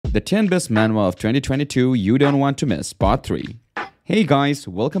The 10 Best Manhwa of 2022 You Don't Want to Miss, Part 3. Hey guys,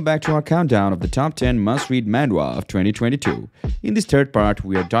 welcome back to our countdown of the top 10 must-read manhwa of 2022. In this third part,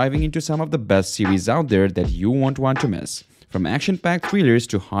 we are diving into some of the best series out there that you won't want to miss. From action-packed thrillers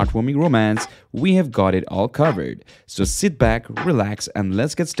to heartwarming romance, we have got it all covered. So sit back, relax, and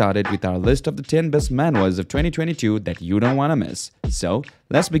let's get started with our list of the 10 best manhwas of 2022 that you don't want to miss. So,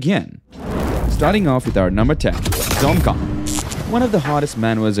 let's begin. Starting off with our number 10, Zomgan. One of the hottest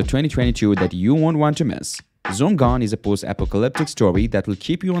manhwas of 2022 that you won't want to miss. Zomgan is a post-apocalyptic story that will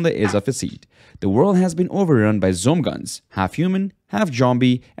keep you on the edge of a seat. The world has been overrun by Zomgans, half human, half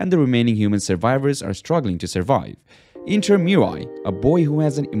zombie, and the remaining human survivors are struggling to survive. Enter Mirai, a boy who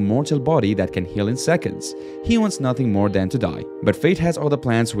has an immortal body that can heal in seconds. He wants nothing more than to die. But fate has other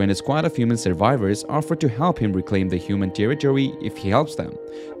plans when a squad of human survivors offer to help him reclaim the human territory if he helps them.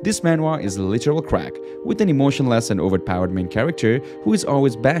 This manhwa is a literal crack, with an emotionless and overpowered main character who is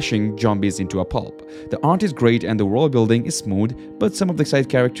always bashing zombies into a pulp. The art is great and the world building is smooth, but some of the side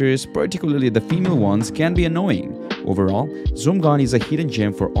characters, particularly the female ones, can be annoying. Overall, Zomgan is a hidden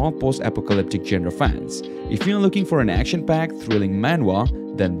gem for all post-apocalyptic genre fans. If you're looking for an action-packed, thrilling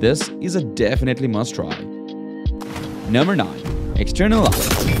manhwa, then this is a definitely must-try. Number 9. External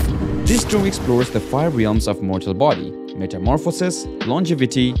Life. This story explores the 5 realms of mortal body: metamorphosis,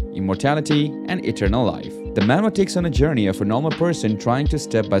 longevity, immortality, and eternal life. The manhwa takes on a journey of a normal person trying to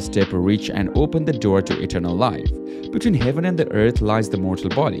step-by-step reach and open the door to eternal life. Between heaven and the earth lies the mortal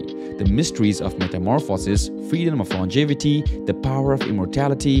body, the mysteries of metamorphosis, freedom of longevity, the power of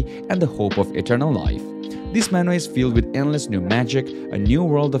immortality, and the hope of eternal life. This manhwa is filled with endless new magic, a new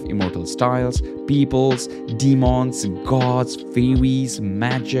world of immortal styles, peoples, demons, gods, fairies,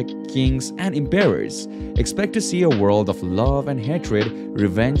 magic, kings, and emperors. Expect to see a world of love and hatred,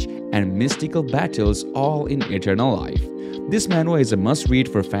 revenge, and mystical battles all in eternal life. This manhwa is a must-read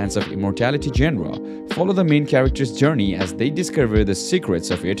for fans of immortality genre. Follow the main character's journey as they discover the secrets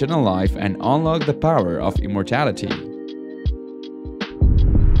of eternal life and unlock the power of immortality.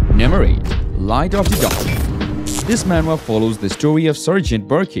 Number 8. Light of the Dark. This manhwa follows the story of Sergeant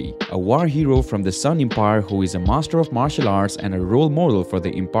Berkey, a war hero from the Sun Empire who is a master of martial arts and a role model for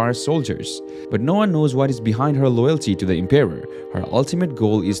the Empire's soldiers. But no one knows what is behind her loyalty to the Emperor. Her ultimate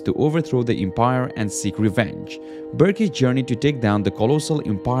goal is to overthrow the Empire and seek revenge. Berkey's journey to take down the colossal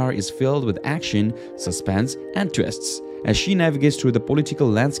Empire is filled with action, suspense, and twists. As she navigates through the political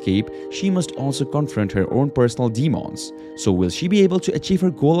landscape, she must also confront her own personal demons. So will she be able to achieve her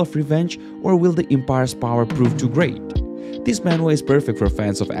goal of revenge, or will the Empire's power prove too great? This manhwa is perfect for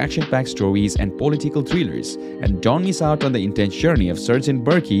fans of action-packed stories and political thrillers, and don't miss out on the intense journey of Sergeant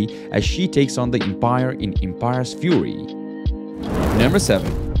Berkey as she takes on the Empire in Empire's Fury. Number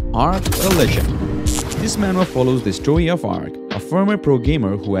 7. Ark the Legend. This manhwa follows the story of Ark, a former pro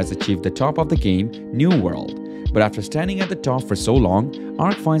gamer who has achieved the top of the game, New World. But after standing at the top for so long,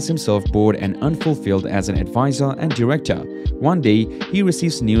 Ark finds himself bored and unfulfilled as an advisor and director. One day, he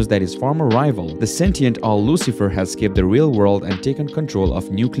receives news that his former rival, the sentient owl Lucifer, has escaped the real world and taken control of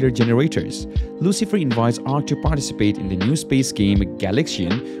nuclear generators. Lucifer invites Ark to participate in the new space game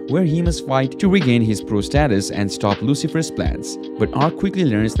Galaxian, where he must fight to regain his pro status and stop Lucifer's plans. But Ark quickly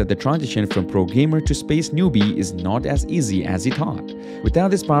learns that the transition from pro gamer to space newbie is not as easy as he thought.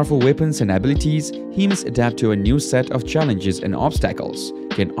 Without his powerful weapons and abilities, he must adapt to a new set of challenges and obstacles.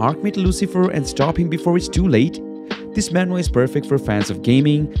 Can Ark meet Lucifer and stop him before it's too late? This manhwa is perfect for fans of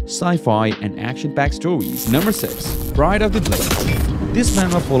gaming, sci-fi, and action-packed stories. Number 6. Pride of the Blade. This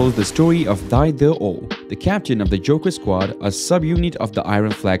manhwa follows the story of Dai-Do-O, the captain of the Joker Squad, a subunit of the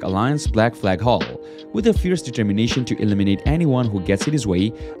Iron Flag Alliance Black Flag Hull. With a fierce determination to eliminate anyone who gets in his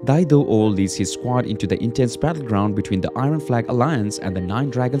way, Dai-Do-O leads his squad into the intense battleground between the Iron Flag Alliance and the Nine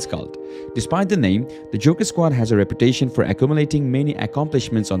Dragons cult. Despite the name, the Joker Squad has a reputation for accumulating many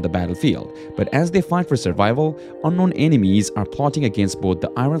accomplishments on the battlefield, but as they fight for survival, unknown enemies are plotting against both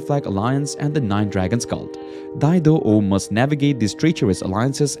the Iron Flag Alliance and the Nine Dragons cult. Dai-Do-O must navigate these treacherous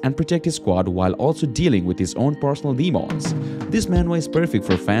alliances and protect his squad while also dealing with his own personal demons. This manhwa is perfect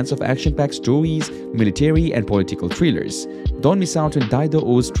for fans of action-packed stories, military and political thrillers. Don't miss out on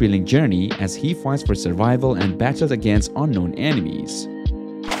Dai-Do-O's thrilling journey as he fights for survival and battles against unknown enemies.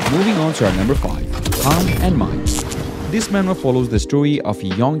 Moving on to our number 5, Han and Might. This manhwa follows the story of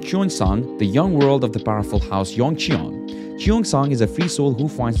Yong Cheon-sang, the young world of the powerful house Yongcheon. Cheon-sang is a free soul who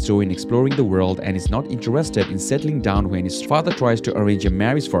finds joy in exploring the world and is not interested in settling down when his father tries to arrange a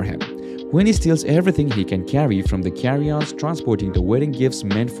marriage for him. When he steals everything he can carry from the carry-ons, transporting the wedding gifts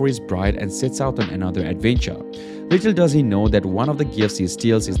meant for his bride, and sets out on another adventure. Little does he know that one of the gifts he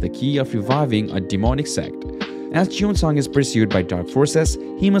steals is the key of reviving a demonic sect. As Cheon-sang is pursued by dark forces,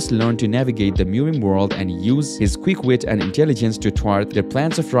 he must learn to navigate the moving world and use his quick wit and intelligence to thwart their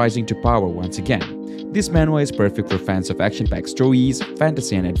plans of rising to power once again. This manhwa is perfect for fans of action-packed stories,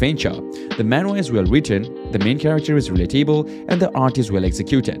 fantasy and adventure. The manhwa is well written, the main character is relatable, and the art is well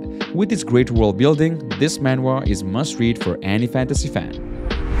executed. With its great world building, this manhwa is must-read for any fantasy fan.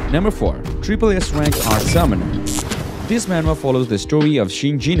 Number 4. Triple S rank Art Summoner. This manhwa follows the story of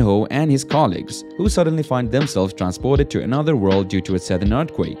Shin Jinho and his colleagues, who suddenly find themselves transported to another world due to a sudden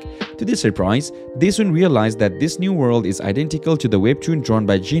earthquake. To their surprise, they soon realize that this new world is identical to the webtoon drawn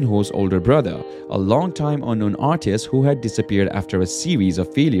by Jinho's older brother, a long-time unknown artist who had disappeared after a series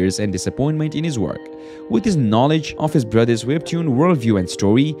of failures and disappointment in his work. With his knowledge of his brother's webtoon worldview and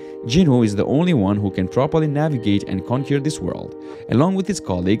story, Jinho is the only one who can properly navigate and conquer this world. Along with his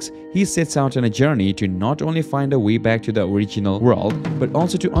colleagues, he sets out on a journey to not only find a way back to the original world, but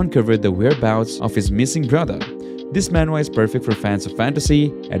also to uncover the whereabouts of his missing brother. This manhwa is perfect for fans of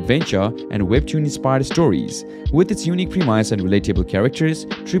fantasy, adventure, and webtoon-inspired stories. With its unique premise and relatable characters,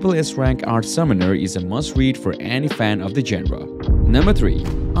 Triple S rank Art Summoner is a must-read for any fan of the genre. Number 3.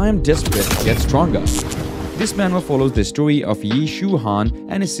 I Am Desperate to Get Stronger. This manhwa follows the story of Yi Shu-han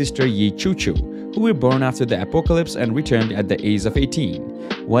and his sister Yi Chu-chu, who were born after the apocalypse and returned at the age of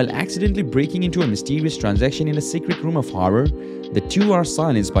 18. While accidentally breaking into a mysterious transaction in a secret room of horror, the two are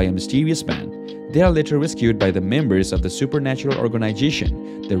silenced by a mysterious man. They are later rescued by the members of the supernatural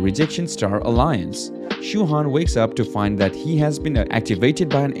organization, the Rejection Star Alliance. Shu-han wakes up to find that he has been activated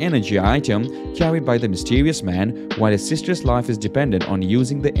by an energy item carried by the mysterious man, while his sister's life is dependent on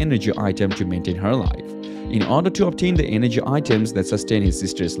using the energy item to maintain her life. In order to obtain the energy items that sustain his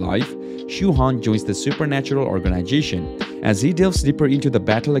sister's life, Shu-han joins the supernatural organization. As he delves deeper into the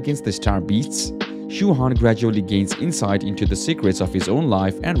battle against the star beasts, Shu-han gradually gains insight into the secrets of his own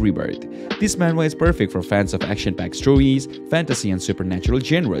life and rebirth. This manhwa is perfect for fans of action-packed stories, fantasy and supernatural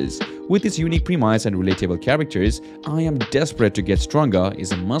genres. With its unique premise and relatable characters, I Am Desperate to Get Stronger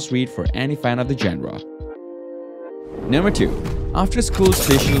is a must-read for any fan of the genre. Number 2. After School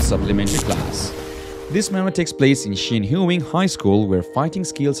Special Supplementary Class. This manhwa takes place in Shinhyoing High School, where fighting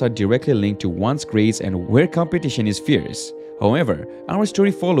skills are directly linked to one's grades and where competition is fierce. However, our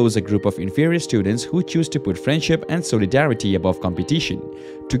story follows a group of inferior students who choose to put friendship and solidarity above competition.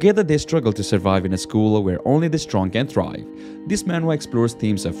 Together they struggle to survive in a school where only the strong can thrive. This manhwa explores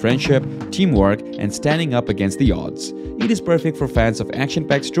themes of friendship, teamwork, and standing up against the odds. It is perfect for fans of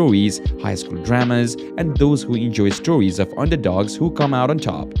action-packed stories, high school dramas, and those who enjoy stories of underdogs who come out on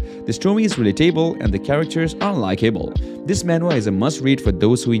top. The story is relatable and the characters are likable. This manhwa is a must-read for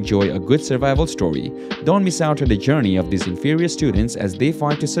those who enjoy a good survival story. Don't miss out on the journey of these inferior students as they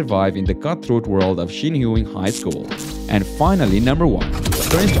fight to survive in the cutthroat world of Shinhyoing High School. And finally, number 1.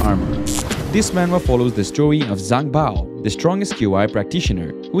 Cursed Armor. This manhwa follows the story of Zhang Bao, the strongest QI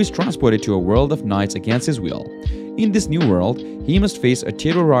practitioner, who is transported to a world of knights against his will. In this new world, he must face a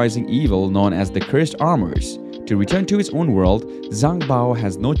terrorizing evil known as the Cursed Armors. To return to his own world, Zhang Bao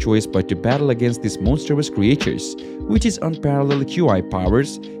has no choice but to battle against these monstrous creatures. With his unparalleled QI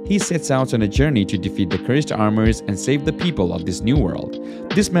powers, he sets out on a journey to defeat the Cursed Armors and save the people of this new world.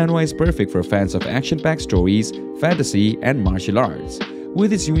 This manhwa is perfect for fans of action-packed stories, fantasy, and martial arts.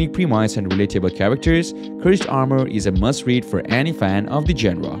 With its unique premise and relatable characters, Cursed Armor is a must-read for any fan of the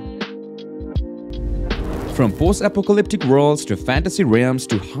genre. From post-apocalyptic worlds to fantasy realms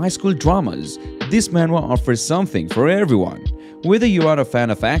to high school dramas, this manhwa offers something for everyone. Whether you are a fan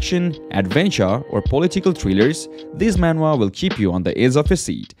of action, adventure, or political thrillers, this manhwa will keep you on the edge of your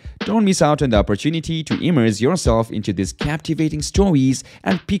seat. Don't miss out on the opportunity to immerse yourself into these captivating stories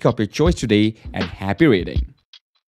and pick up your choice today, and happy reading!